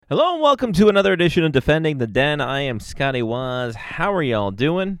Hello and welcome to another edition of Defending the Den. I am Scotty Waz. How are y'all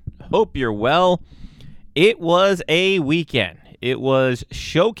doing? Hope you're well. It was a weekend. It was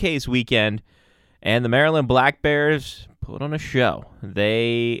showcase weekend, and the Maryland Black Bears put on a show.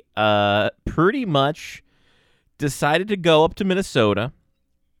 They pretty much decided to go up to Minnesota,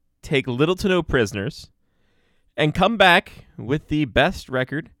 take little to no prisoners, and come back with the best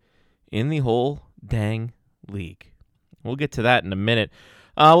record in the whole dang league. We'll get to that in a minute.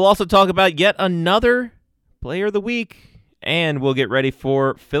 We'll also talk about yet another Player of the Week, and we'll get ready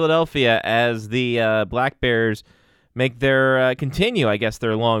for Philadelphia as the Black Bears make their continue, I guess,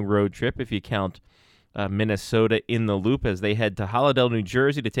 their long road trip, if you count Minnesota in the loop, as they head to Holliday, New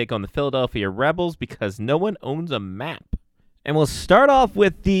Jersey to take on the Philadelphia Rebels because no one owns a map. And we'll start off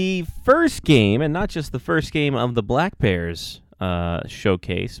with the first game, and not just the first game of the Black Bears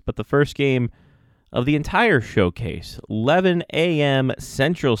showcase, but the first game of the entire showcase. 11 a.m.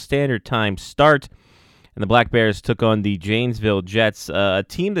 Central Standard Time start, and the Black Bears took on the Janesville Jets, a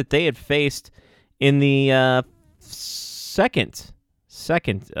team that they had faced in the second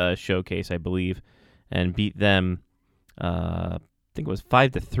showcase, I believe, and beat them. I think it was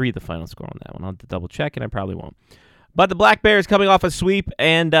 5-3 the final score on that one. I'll have to double check, and I probably won't. But the Black Bears coming off a sweep,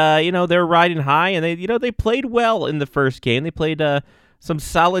 and they're riding high, and they played well in the first game. They played some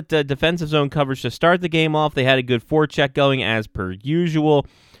solid defensive zone coverage to start the game off. They had a good forecheck going as per usual,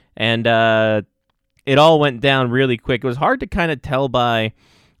 and it all went down really quick. It was hard to kind of tell by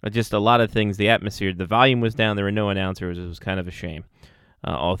just a lot of things. The atmosphere, the volume was down. There were no announcers. It was kind of a shame,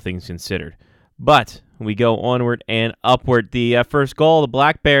 all things considered. But we go onward and upward. The first goal, the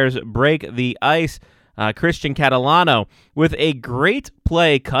Black Bears break the ice. Christian Catalano with a great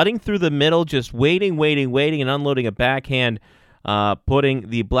play, cutting through the middle, just waiting, and unloading a backhand, putting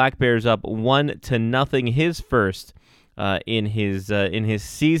the Black Bears up 1-0. His first in his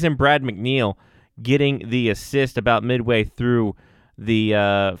season. Brad McNeil getting the assist about midway through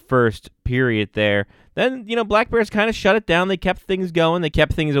the first period there. Then, Black Bears kind of shut it down. They kept things going. They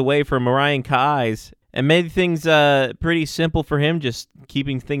kept things away from Ryan Kais and made things pretty simple for him, just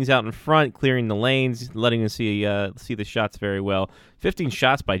keeping things out in front, clearing the lanes, letting him see the shots very well. 15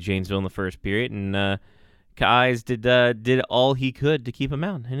 shots by Janesville in the first period, and Kais did all he could to keep him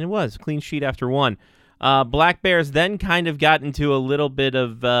out, and it was a clean sheet after one. Black Bears then kind of got into a little bit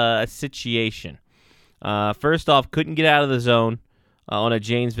of a situation. First off, couldn't get out of the zone on a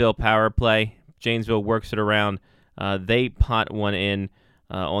Janesville power play. Janesville works it around. They pot one in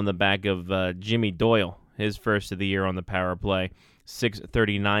on the back of Jimmy Doyle, his first of the year on the power play.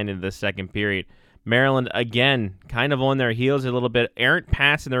 6:39 into the second period. Maryland, again, kind of on their heels a little bit. Errant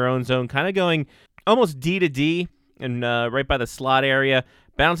pass in their own zone, kind of going almost D to D, and right by the slot area.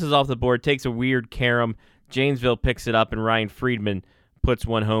 Bounces off the board, takes a weird carom. Janesville picks it up, and Ryan Friedman puts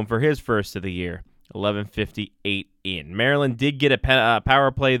one home for his first of the year. 11:58 in. Maryland did get a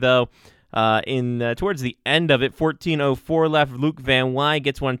power play, though, towards the end of it. 14:04 left. Luke Van Wy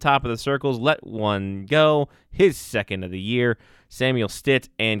gets one top of the circles, let one go. His second of the year. Samuel Stitt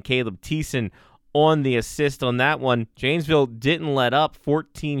and Caleb Thiessen on the assist on that one. Janesville didn't let up.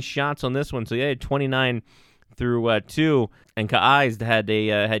 14 shots on this one, so they had 29 through 2. And Kais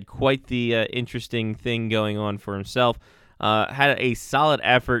had quite the interesting thing going on for himself. Had a solid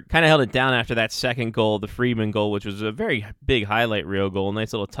effort. Kind of held it down after that second goal, the Friedman goal, which was a very big highlight reel goal.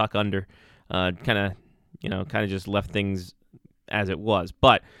 Nice little tuck under. Kind of just left things as it was.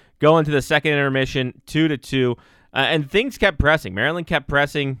 But going to the second intermission, 2-2. And things kept pressing. Maryland kept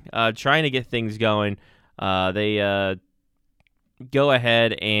pressing, trying to get things going. They go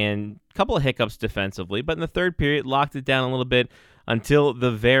ahead and a couple of hiccups defensively, but in the third period, locked it down a little bit until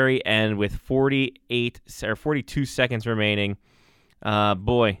the very end with 42 seconds remaining.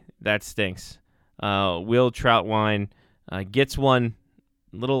 Boy, that stinks. Will Troutwine gets one,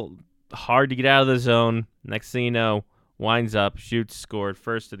 a little hard to get out of the zone. Next thing you know, winds up, shoots, scored,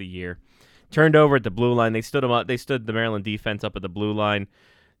 first of the year. Turned over at the blue line. They stood him up. They stood the Maryland defense up at the blue line.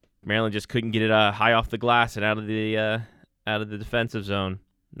 Maryland just couldn't get it high off the glass and out of the defensive zone.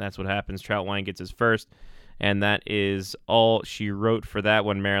 That's what happens. Troutwine gets his first, and that is all she wrote for that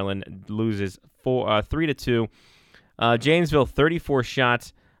one. Maryland loses 3-2. Janesville 34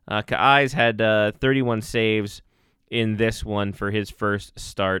 shots. Kais had 31 saves in this one for his first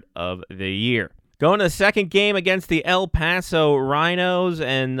start of the year. Going to the second game against the El Paso Rhinos,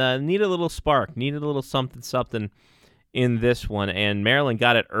 and need a little spark, needed a little something in this one. And Maryland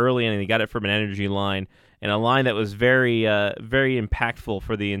got it early, and they got it from an energy line, and a line that was very impactful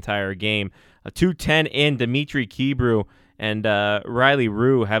for the entire game. A 2:10 in, Dimitri Kibru and Riley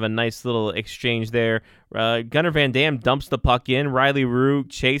Rue have a nice little exchange there. Gunnar Van Dam dumps the puck in. Riley Rue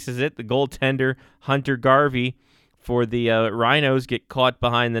chases it. The goaltender, Hunter Garvey, for the Rhinos, get caught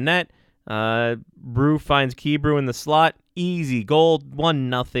behind the net. Rue finds Kebrew in the slot. Easy goal,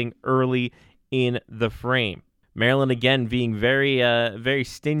 1-0 early in the frame. Maryland again being very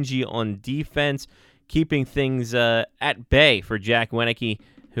stingy on defense, keeping things at bay for Jack Wenneke,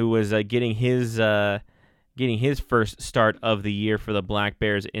 who was getting his first start of the year for the Black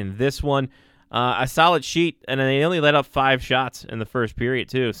Bears in this one. A solid sheet, and they only let up 5 shots in the first period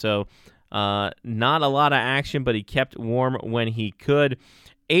too, so not a lot of action, but he kept warm when he could.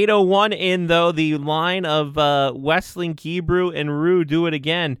 8:01 in, though, the line of Wessling, Kebrew, and Rue do it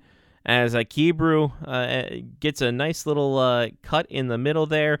again, as Kebrew gets a nice little cut in the middle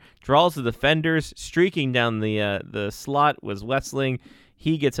there, draws the defenders. Streaking down the slot was Wessling.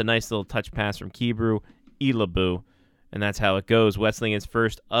 He gets a nice little touch pass from Kebrew. Ilabu. And that's how it goes. Wessling is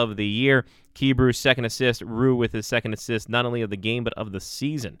first of the year. Kebrew's second assist. Rue with his second assist, not only of the game, but of the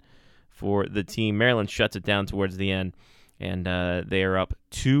season for the team. Maryland shuts it down towards the end, and they are up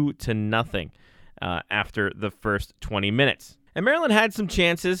 2-0 after the first 20 minutes. And Maryland had some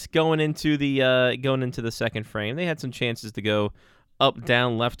chances going into the second frame. They had some chances to go up,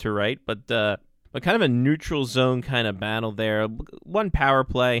 down, left to right, but kind of a neutral zone kind of battle there. One power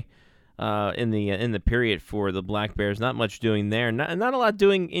play in the period for the Black Bears. Not much doing there. Not a lot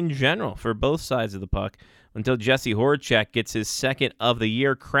doing in general for both sides of the puck until Jesse Horacek gets his second of the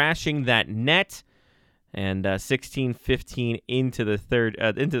year, crashing that net. And 16-15 into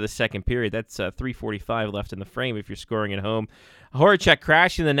the second period. That's 3:45 left in the frame if you're scoring at home. Horacek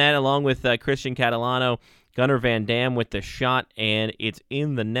crashing the net along with Christian Catalano. Gunnar Van Dam with the shot, and it's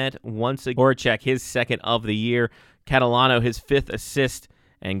in the net once again. Horacek, his second of the year. Catalano, his 5th assist.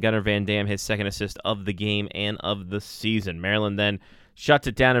 And Gunnar Van Dam, his second assist of the game and of the season. Maryland then shuts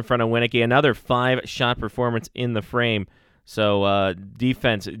it down in front of Wenneke. Another 5-shot performance in the frame. So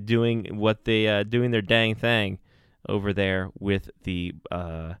defense doing doing their dang thing over there with the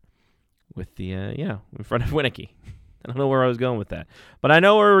in front of Wenneke. I don't know where I was going with that, but I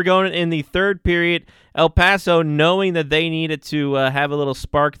know where we're going in the third period. El Paso, knowing that they needed to have a little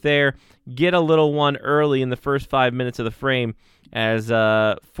spark there, get a little one early in the first 5 minutes of the frame, as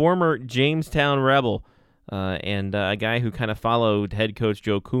former Jamestown Rebel and a guy who kind of followed head coach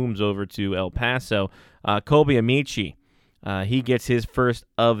Joe Coombs over to El Paso, Colby Amici. He gets his first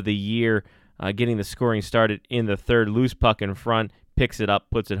of the year, getting the scoring started in the third. Loose puck in front, picks it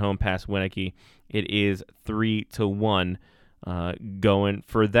up, puts it home past Wenneke. It is 3-1 going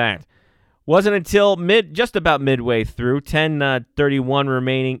for that. Wasn't until just about midway through, 10:31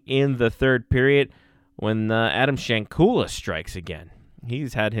 remaining in the third period, when Adam Shankula strikes again.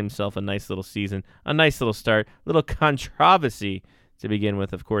 He's had himself a nice little season, a nice little start, little controversy to begin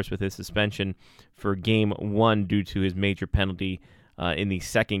with, of course, with his suspension for Game 1 due to his major penalty in the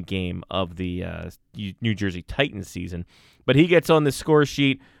second game of the New Jersey Titans season. But he gets on the score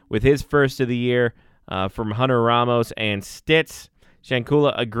sheet with his first of the year from Hunter Ramos and Stitz.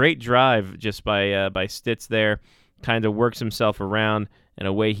 Shankula, a great drive just by Stitz there, kind of works himself around, and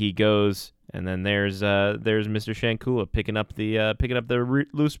away he goes. And then there's Mr. Shankula picking up the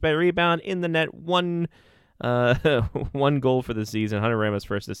loose rebound in the net. One goal for the season. Hunter Ramos'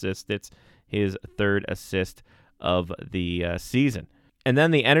 first assist. It's his third assist of the season. And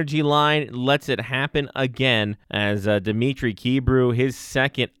then the energy line lets it happen again as Dimitri Kebrew, his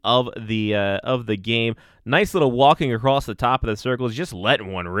second of the game. Nice little walking across the top of the circles, just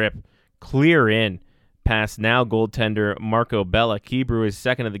letting one rip. Clear in past now goaltender Marco Bella. Kebrew is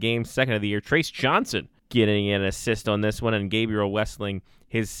second of the game, second of the year. Trace Johnson getting an assist on this one, and Gabriel Wessling,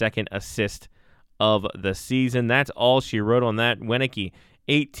 his second assist of the season. That's all she wrote on that. Wenneke,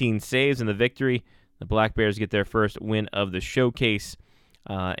 18 saves in the victory. The Black Bears get their first win of the showcase,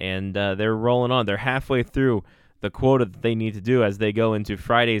 and they're rolling on. They're halfway through the quota that they need to do as they go into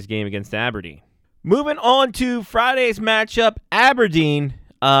Friday's game against Aberdeen. Moving on to Friday's matchup, Aberdeen,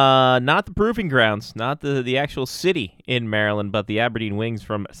 not the Proving Grounds, not the actual city in Maryland, but the Aberdeen Wings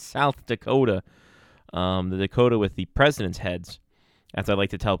from South Dakota, the Dakota with the president's heads, as I like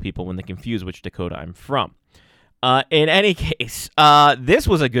to tell people when they confuse which Dakota I'm from. In any case, this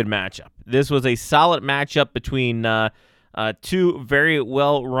was a good matchup. This was a solid matchup between two very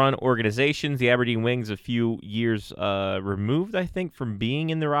well-run organizations. The Aberdeen Wings, a few years removed, I think, from being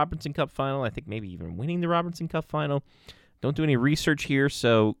in the Robinson Cup final. I think maybe even winning the Robinson Cup final. Don't do any research here,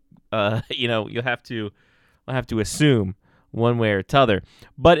 so you'll have to assume one way or t'other.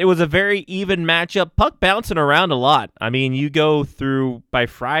 But it was a very even matchup. Puck bouncing around a lot. I mean, you go through, by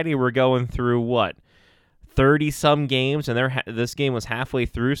Friday, we're going through, 30-some games, and this game was halfway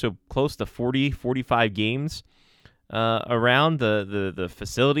through, so close to 40, 45 games around. The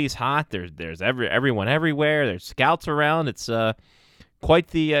facility's hot. There's everyone everywhere. There's scouts around. It's quite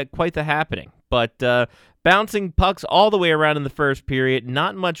the happening. But bouncing pucks all the way around in the first period.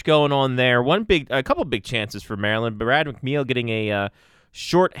 Not much going on there. A couple big chances for Maryland. Brad McNeil getting a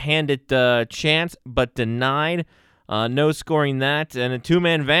short-handed chance, but denied. No scoring that, and a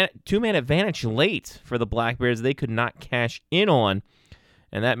two-man advantage late for the Black Bears they could not cash in on,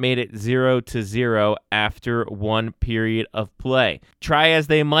 and that made it 0-0 after one period of play. Try as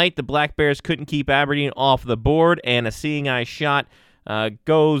they might, the Black Bears couldn't keep Aberdeen off the board, and a seeing eye shot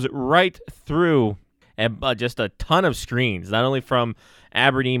goes right through just a ton of screens, not only from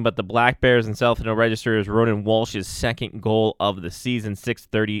Aberdeen, but the Black Bears and South Hill Registers. Ronan Walsh's second goal of the season,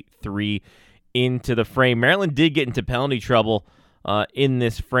 6:33 into the frame. Maryland did get into penalty trouble in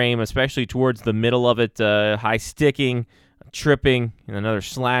this frame, especially towards the middle of it. High sticking, tripping, and another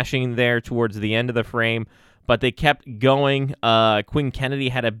slashing there towards the end of the frame. But they kept going. Quinn Kennedy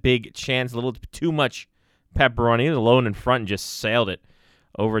had a big chance, a little too much pepperoni. He was alone in front and just sailed it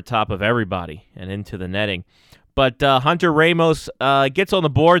over top of everybody and into the netting. But Hunter Ramos gets on the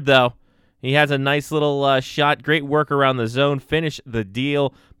board, though. He has a nice little shot. Great work around the zone. Finish the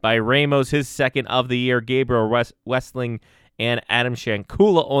deal by Ramos, his second of the year. Gabriel Westling and Adam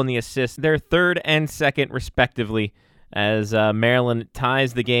Shankula on the assist, their third and second, respectively, as Maryland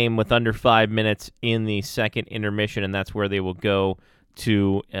ties the game with under 5 minutes in the second intermission, and that's where they will go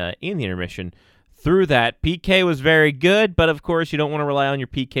to in the intermission. Through that, PK was very good, but of course you don't want to rely on your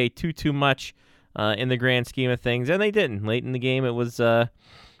PK too much in the grand scheme of things, and they didn't. Late in the game, it was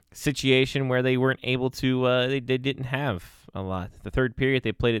situation where they weren't able to, they didn't have a lot. The third period,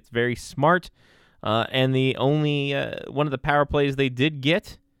 they played it very smart, and the only one of the power plays they did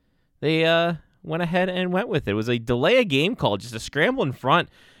get, they went ahead and went with it. It was a delay of game call, just a scramble in front,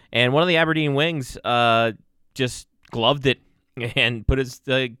 and one of the Aberdeen wings just gloved it and put his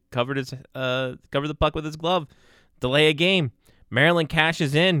covered the puck with his glove. Delay a game. Maryland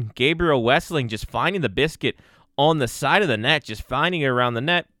cashes in. Gabriel Westling just finding the biscuit on the side of the net, just finding it around the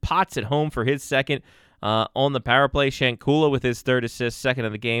net, pots it home for his second on the power play. Shankula with his third assist, second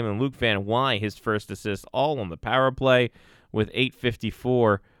of the game, and Luke Van Wy, his first assist, all on the power play with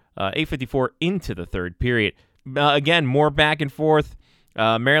 8:54 into the third period. Again, more back and forth.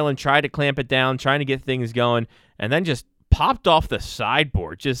 Maryland tried to clamp it down, trying to get things going, and then just popped off the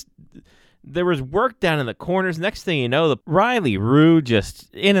sideboard. There was work down in the corners. Next thing you know, the Riley Rue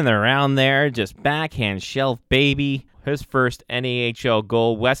just in and around there, just backhand shelf baby. His first NAHL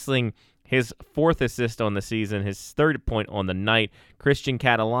goal. Westling, his fourth assist on the season, his third point on the night. Christian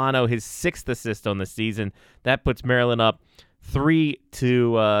Catalano, his sixth assist on the season. That puts Maryland up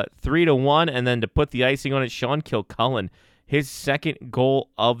 3-1, and then to put the icing on it, Sean Kilcullen, his second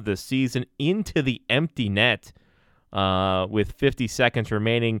goal of the season into the empty net. With 50 seconds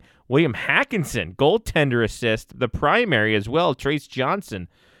remaining. William Hackinson, goaltender assist, the primary as well. Trace Johnson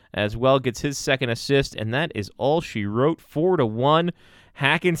as well gets his second assist, and that is all she wrote. 4-1.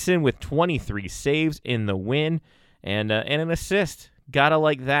 Hackinson with 23 saves in the win, and an assist. Gotta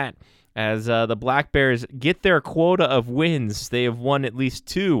like that. As the Black Bears get their quota of wins, they have won at least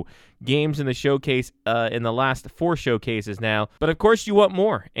 2 games in the showcase in the last 4 showcases now. But of course you want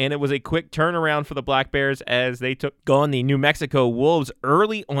more, and it was a quick turnaround for the Black Bears as they took on the New Mexico Wolves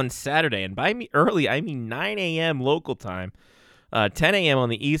early on Saturday. And by early, I mean 9 a.m. local time, 10 a.m. on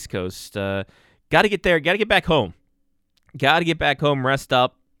the East Coast. Got to get there, got to get back home. Got to get back home, rest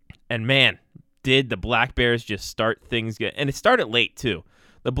up, and man, did the Black Bears just start things good. And it started late too.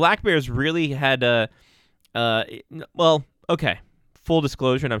 The Black Bears really had okay, full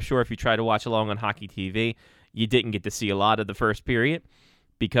disclosure, and I'm sure if you try to watch along on Hockey TV, you didn't get to see a lot of the first period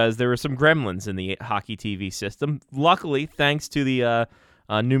because there were some gremlins in the Hockey TV system. Luckily, thanks to the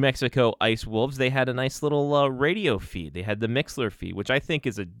New Mexico Ice Wolves, they had a nice little radio feed. They had the Mixler feed, which I think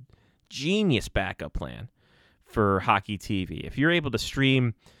is a genius backup plan for Hockey TV. If you're able to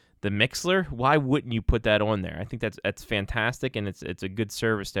stream the Mixler, why wouldn't you put that on there? I think that's fantastic, and it's a good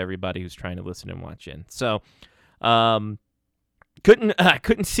service to everybody who's trying to listen and watch in. So,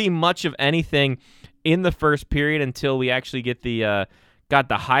 couldn't see much of anything in the first period until we actually got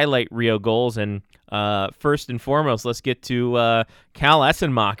the highlight reel goals. And first and foremost, let's get to Cal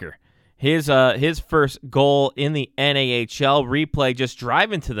Essenmacher. His first goal in the NAHL. Replay, just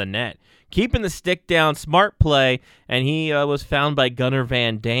driving to the net, keeping the stick down, smart play, and he was found by Gunnar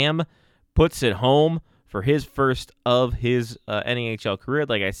Van Dam, puts it home for his first of his NAHL career.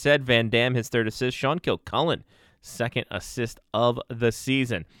 Like I said, Van Dam, his third assist. Sean Kilcullen, second assist of the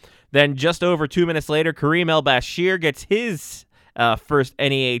season. Then just over 2 minutes later, Kareem El-Bashir gets his first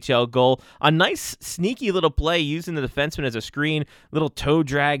NAHL goal. A nice, sneaky little play using the defenseman as a screen, little toe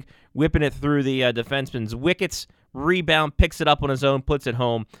drag, whipping it through the defenseman's wickets. Rebound, picks it up on his own, puts it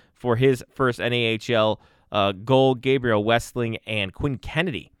home for his first NAHL goal. Gabriel Westling and Quinn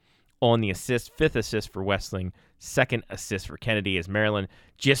Kennedy on the assist. 5th assist for Westling, 2nd assist for Kennedy, as Maryland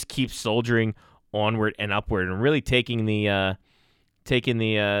just keeps soldiering onward and upward and really taking the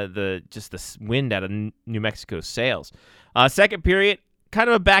wind out of New Mexico's sails. Second period, kind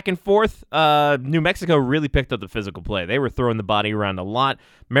of a back and forth. New Mexico really picked up the physical play. They were throwing the body around a lot.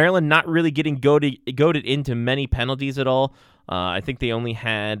 Maryland not really getting goaded into many penalties at all. I think they only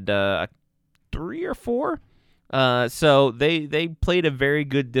had 3 or 4. So they played a very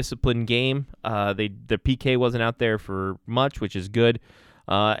good disciplined game. The PK wasn't out there for much, which is good.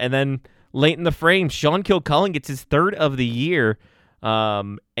 And then late in the frame, Sean Kilcullen gets his 3rd of the year.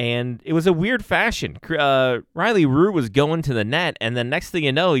 And it was a weird fashion. Riley Rue was going to the net, and then next thing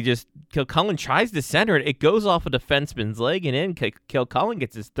you know, Kilcullen tries to center it. It goes off a defenseman's leg and in. Kilcullen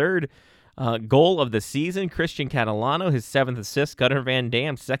gets his 3rd goal of the season. Christian Catalano, his 7th assist. Gunnar Van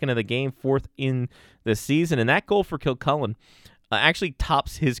Dam, 2nd of the game, 4th in the season. And that goal for Kilcullen actually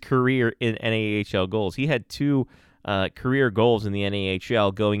tops his career in NAHL goals. He had 2 career goals in the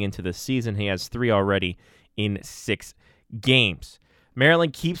NAHL going into the season. He has 3 already in 6 games.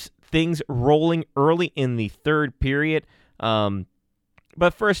 Maryland keeps things rolling early in the 3rd period.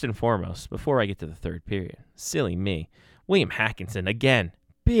 But first and foremost, before I get to the 3rd period, silly me, William Hackinson, again,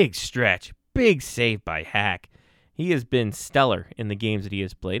 big stretch, big save by Hack. He has been stellar in the games that he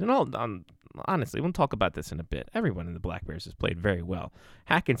has played. And honestly, we'll talk about this in a bit. Everyone in the Black Bears has played very well.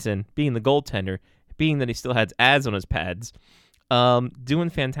 Hackinson, being the goaltender, being that he still has ads on his pads, doing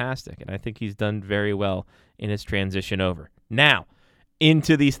fantastic. And I think he's done very well in his transition over. Now,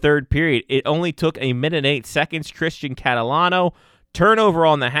 into the 3rd period, it only took 1 minute and 8 seconds. Christian Catalano, turnover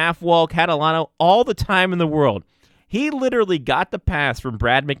on the half wall. Catalano, all the time in the world. He literally got the pass from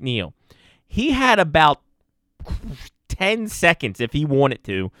Brad McNeil. He had about 10 seconds, if he wanted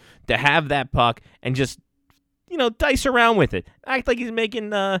to have that puck and just, dice around with it. Act like he's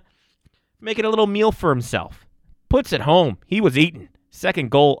making a little meal for himself. Puts it home. He was eating. 2nd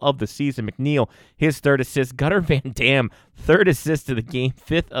goal of the season. McNeil, his 3rd assist. Gunnar Van Dam, 3rd assist of the game,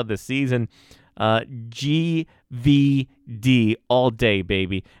 5th of the season. GVD all day,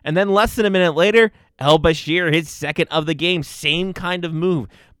 baby. And then less than a minute later, El-Bashir, his 2nd of the game, same kind of move.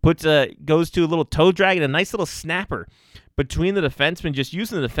 Goes to a little toe drag and a nice little snapper between the defensemen, just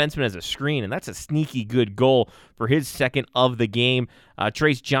using the defenseman as a screen, and that's a sneaky good goal for his 2nd of the game.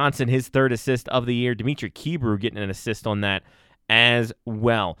 Trace Johnson, his 3rd assist of the year. Dimitri Kibru getting an assist on that as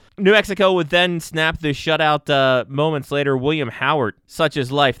well. New Mexico would then snap the shutout moments later. William Howard, such is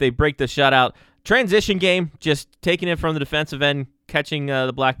life. They break the shutout. Transition game, just taking it from the defensive end, catching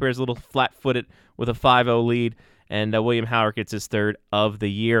the Black Bears a little flat-footed with a 5-0 lead, and William Howard gets his 3rd of the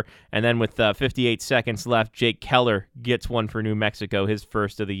year. And then with 58 seconds left, Jake Keller gets one for New Mexico, his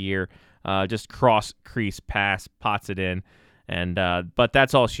 1st of the year. Just cross-crease pass, pots it in. But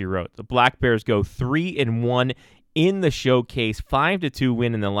that's all she wrote. The Black Bears go 3-1 in the showcase, 5-2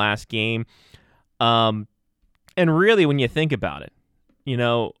 win in the last game. And really, when you think about it,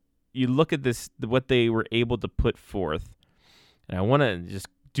 you look at this, what they were able to put forth, and I want to just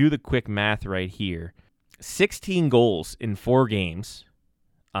do the quick math right here. 16 goals in 4 games,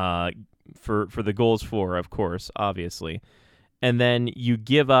 for the goals for, of course, obviously. And then you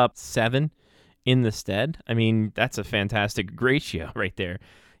give up 7 in the stead. I mean, that's a fantastic ratio right there.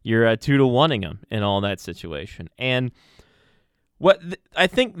 You're 2-1ing them in all that situation. And I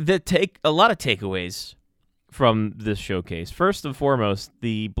think a lot of takeaways from this showcase. First and foremost,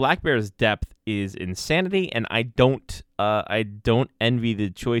 the Black Bears' depth is insanity, and I don't envy the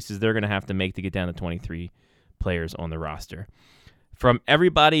choices they're going to have to make to get down to 23 players on the roster. From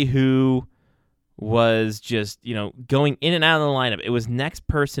everybody who was just, going in and out of the lineup, it was next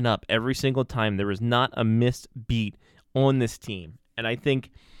person up every single time. There was not a missed beat on this team. And I think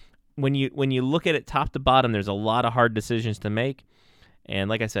when you look at it top to bottom, there's a lot of hard decisions to make. And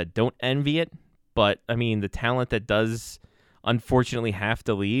like I said, don't envy it. But, I mean, the talent that does unfortunately have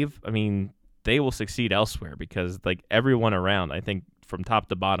to leave, I mean, they will succeed elsewhere because, like, everyone around, I think, from top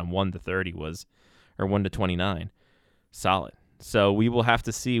to bottom, 1 to 30 was, or 1 to 29, solid. So we will have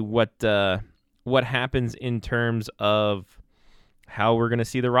to see what happens in terms of how we're going to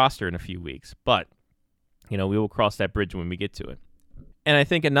see the roster in a few weeks. But, we will cross that bridge when we get to it. And I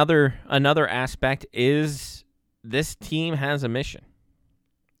think another aspect is this team has a mission.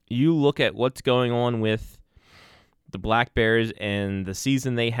 You look at what's going on with the Black Bears and the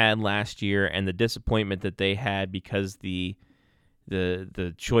season they had last year and the disappointment that they had because the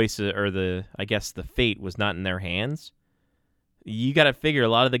choice or the fate was not in their hands. You got to figure a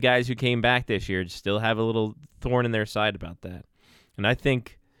lot of the guys who came back this year still have a little thorn in their side about that. And I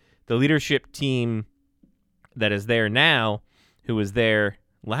think the leadership team that is there now, who was there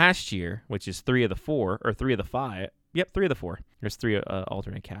last year, which is 3 of the 4 or 3 of the 5. Yep, 3 of the 4. There's 3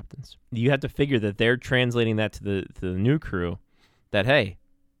 alternate captains. You have to figure that they're translating that to the new crew. That hey,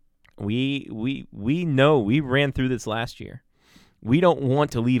 we know we ran through this last year. We don't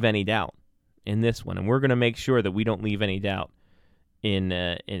want to leave any doubt in this one, and we're going to make sure that we don't leave any doubt in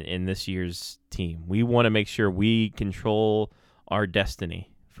this year's team. We want to make sure we control our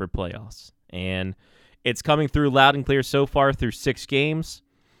destiny for playoffs, and it's coming through loud and clear so far through 6 games.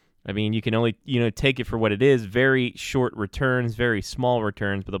 I mean, you can only take it for what it is. Very short returns, very small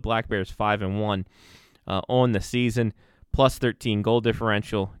returns. But the Black Bears 5-1 on the season, plus 13 goal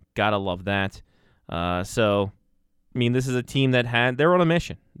differential. Gotta love that. So, I mean, this is a team that they're on a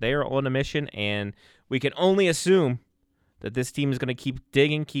mission. They are on a mission, and we can only assume that this team is going to keep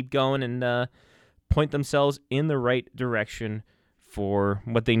digging, keep going, and point themselves in the right direction for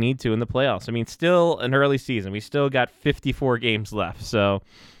what they need to in the playoffs. I mean, still an early season. We still got 54 games left, so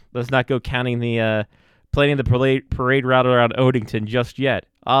let's not go counting the planning the parade route around Odenton just yet,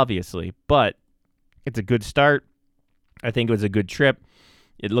 obviously. But it's a good start. I think it was a good trip.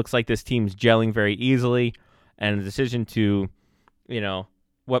 It looks like this team's gelling very easily, and the decision to,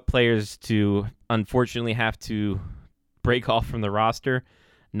 what players to unfortunately have to break off from the roster,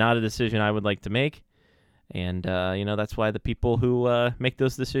 not a decision I would like to make. And, that's why the people who make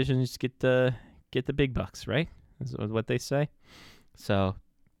those decisions get the big bucks, right? Is what they say. So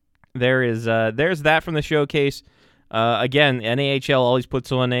there's that from the showcase. Again, NAHL always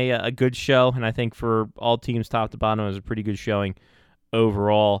puts on a good show, and I think for all teams top to bottom, it was a pretty good showing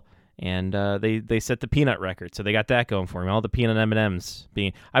overall. And they set the peanut record, so they got that going for them. All the peanut M&Ms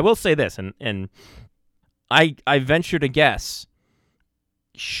being. I will say this, and I venture to guess.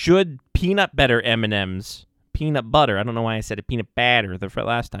 Should peanut butter M&Ms, peanut butter, I don't know why I said it, peanut batter the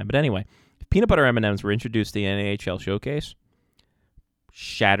last time, but anyway, if peanut butter M&Ms were introduced to the NAHL showcase,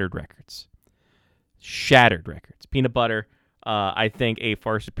 shattered records. Peanut butter, I think, a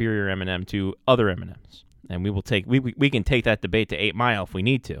far superior M&M to other M&Ms, and we can take that debate to 8 Mile if we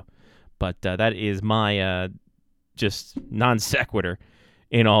need to, but that is my just non sequitur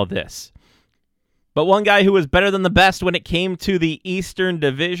in all this. But one guy who was better than the best when it came to the Eastern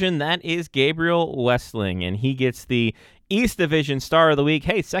Division, that is Gabriel Westling, and he gets the East Division Star of the Week.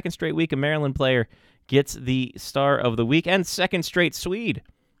 Hey, second straight week a Maryland player gets the Star of the Week, and second straight Swede.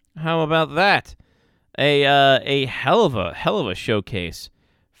 How about that? A hell of a showcase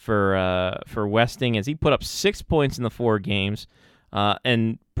for Westing as he put up 6 points in the 4 games,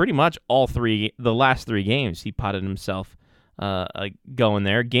 and pretty much the last 3 games he potted himself going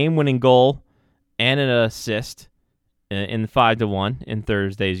there. Game-winning goal and an assist in 5-1 in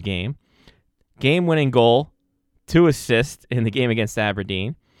Thursday's game. Game-winning goal, 2 assists in the game against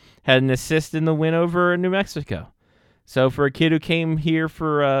Aberdeen. Had an assist in the win over New Mexico. So for a kid who came here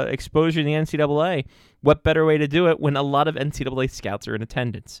for exposure in the NCAA, what better way to do it when a lot of NCAA scouts are in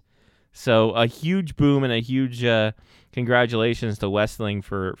attendance? So a huge boom and a huge congratulations to Westling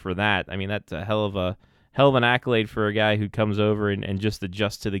for that. I mean, that's a hell of an accolade for a guy who comes over and just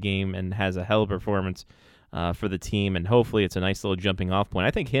adjusts to the game and has a hell of a performance for the team. And hopefully it's a nice little jumping off point.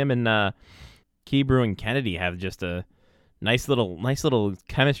 I think him and Kebrew and Kennedy have just a nice little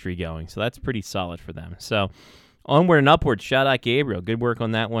chemistry going. So that's pretty solid for them. So onward and upward. Shout out Gabriel. Good work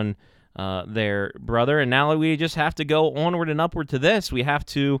on that one there, brother. And now we just have to go onward and upward to this. We have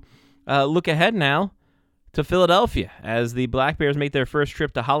to look ahead now to Philadelphia as the Black Bears make their first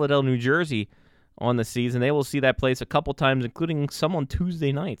trip to Holliday, New Jersey on the season. They will see that place a couple times, including some on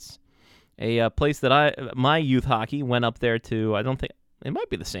Tuesday nights. A place that my youth hockey went up there to. I don't think it might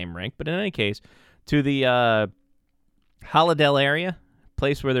be the same rink, but in any case, to the Holliday area,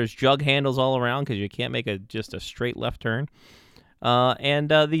 place where there's jug handles all around because you can't make just a straight left turn. And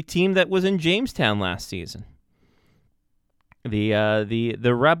the team that was in Jamestown last season,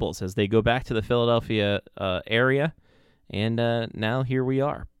 the Rebels, as they go back to the Philadelphia area, and now here we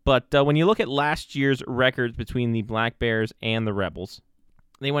are. But when you look at last year's records between the Black Bears and the Rebels,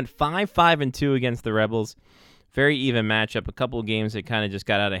 they went 5-5-2 against the Rebels. Very even matchup. A couple of games that kind of just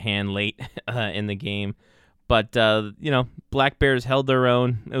got out of hand late in the game. But, Black Bears held their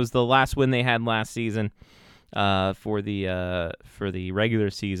own. It was the last win they had last season for the regular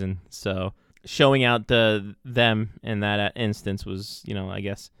season. So showing out them in that instance was, I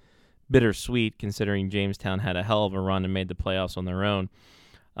guess, bittersweet considering Jamestown had a hell of a run and made the playoffs on their own.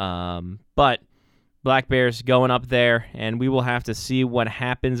 But Black Bears going up there, and we will have to see what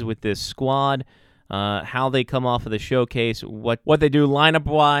happens with this squad, how they come off of the showcase, what they do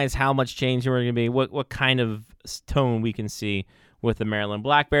lineup-wise, how much change we're going to be, what kind of tone we can see with the Maryland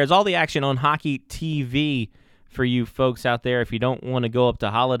Black Bears. All the action on Hockey TV for you folks out there if you don't want to go up to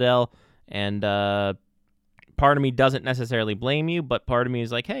Hollandale. And part of me doesn't necessarily blame you, but part of me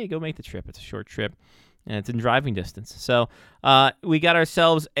is like, hey, go make the trip. It's a short trip, and it's in driving distance. So we got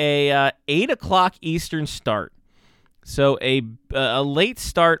ourselves a 8 o'clock Eastern start. So a late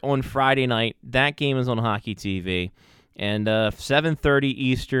start on Friday night. That game is on Hockey TV. And 7:30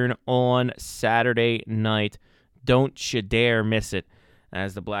 Eastern on Saturday night. Don't you dare miss it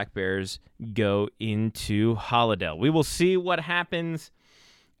as the Black Bears go into Hollandale. We will see what happens.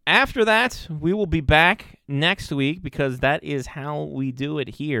 After that, we will be back next week because that is how we do it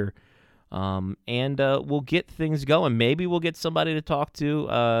here. And we'll get things going. Maybe we'll get somebody to talk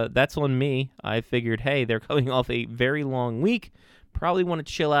to. That's on me. I figured, hey, they're coming off a very long week. Probably want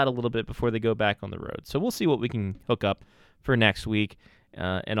to chill out a little bit before they go back on the road. So we'll see what we can hook up for next week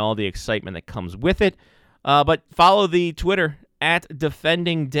and all the excitement that comes with it. But follow the Twitter at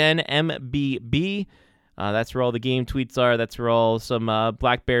DefendingDenMBB. That's where all the game tweets are. That's where all some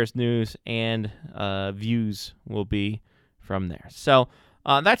Black Bears news and views will be from there. So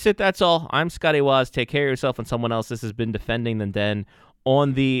that's it. That's all. I'm Scotty Waz. Take care of yourself and someone else. This has been Defending the Den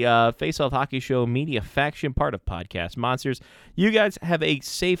on the Face Off Hockey Show media faction, part of Podcast Monsters. You guys have a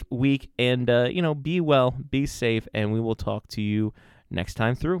safe week and, be well, be safe, and we will talk to you next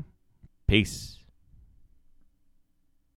time through. Peace.